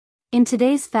In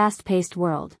today's fast-paced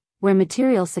world, where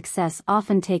material success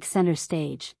often takes center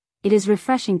stage, it is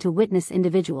refreshing to witness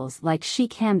individuals like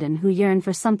Sheikh Hamdan who yearn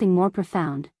for something more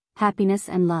profound: happiness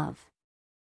and love.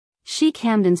 Sheikh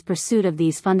Hamdan's pursuit of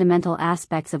these fundamental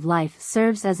aspects of life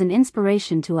serves as an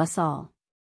inspiration to us all.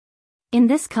 In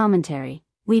this commentary,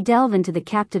 we delve into the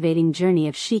captivating journey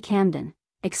of Sheikh Hamdan,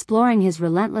 exploring his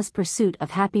relentless pursuit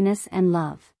of happiness and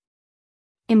love.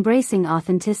 Embracing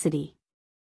authenticity.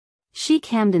 Sheikh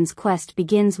Hamdan's quest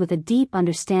begins with a deep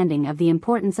understanding of the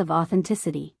importance of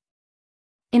authenticity.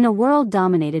 In a world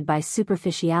dominated by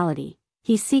superficiality,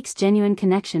 he seeks genuine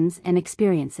connections and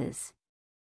experiences.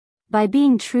 By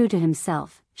being true to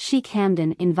himself, Sheikh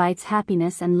Hamdan invites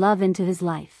happiness and love into his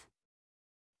life.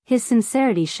 His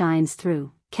sincerity shines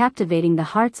through, captivating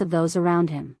the hearts of those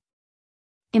around him.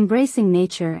 Embracing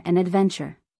nature and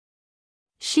adventure.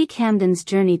 Sheikh Hamdan's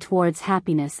journey towards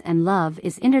happiness and love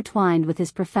is intertwined with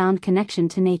his profound connection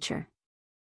to nature.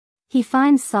 He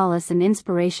finds solace and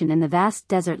inspiration in the vast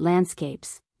desert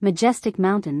landscapes, majestic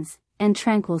mountains, and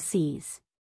tranquil seas.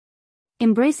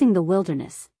 Embracing the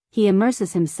wilderness, he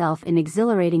immerses himself in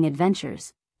exhilarating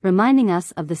adventures, reminding us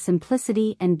of the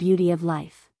simplicity and beauty of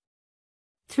life.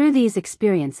 Through these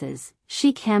experiences,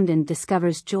 Sheikh Hamdan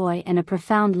discovers joy and a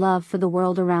profound love for the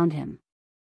world around him.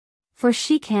 For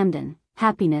Sheikh Hamdan,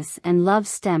 happiness and love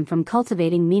stem from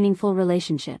cultivating meaningful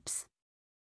relationships.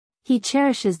 He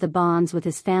cherishes the bonds with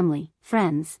his family,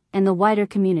 friends, and the wider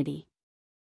community.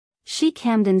 Sheikh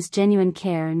Hamdan's genuine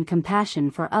care and compassion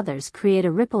for others create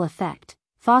a ripple effect,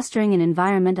 fostering an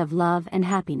environment of love and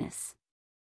happiness.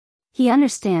 He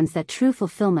understands that true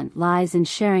fulfillment lies in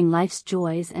sharing life's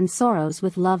joys and sorrows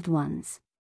with loved ones.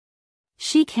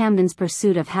 Sheikh Hamdan's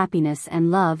pursuit of happiness and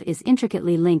love is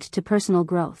intricately linked to personal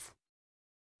growth.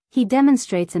 He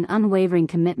demonstrates an unwavering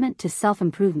commitment to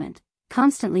self-improvement,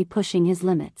 constantly pushing his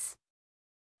limits.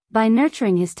 By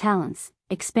nurturing his talents,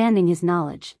 expanding his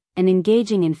knowledge, and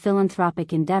engaging in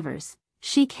philanthropic endeavors,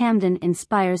 Sheikh Hamdan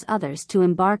inspires others to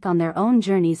embark on their own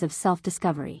journeys of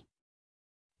self-discovery.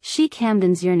 Sheikh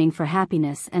Hamdan's yearning for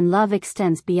happiness and love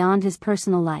extends beyond his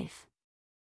personal life.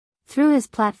 Through his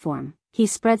platform, he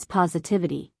spreads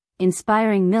positivity,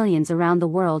 inspiring millions around the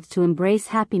world to embrace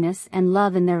happiness and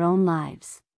love in their own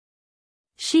lives.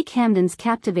 Sheikh Hamdan's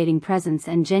captivating presence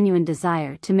and genuine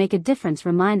desire to make a difference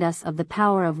remind us of the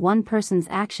power of one person's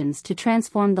actions to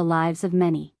transform the lives of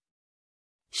many.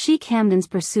 Sheikh Hamdan's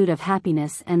pursuit of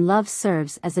happiness and love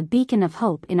serves as a beacon of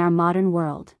hope in our modern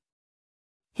world.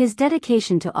 His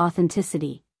dedication to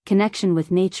authenticity, connection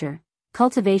with nature,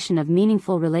 cultivation of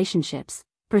meaningful relationships,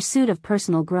 pursuit of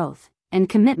personal growth, and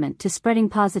commitment to spreading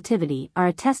positivity are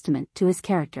a testament to his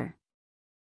character.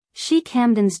 Sheikh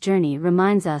Hamdan's journey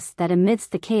reminds us that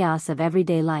amidst the chaos of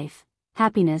everyday life,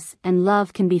 happiness and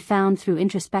love can be found through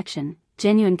introspection,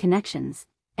 genuine connections,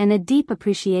 and a deep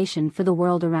appreciation for the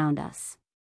world around us.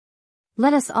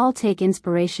 Let us all take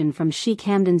inspiration from Sheikh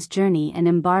Hamdan's journey and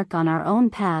embark on our own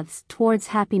paths towards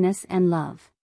happiness and love.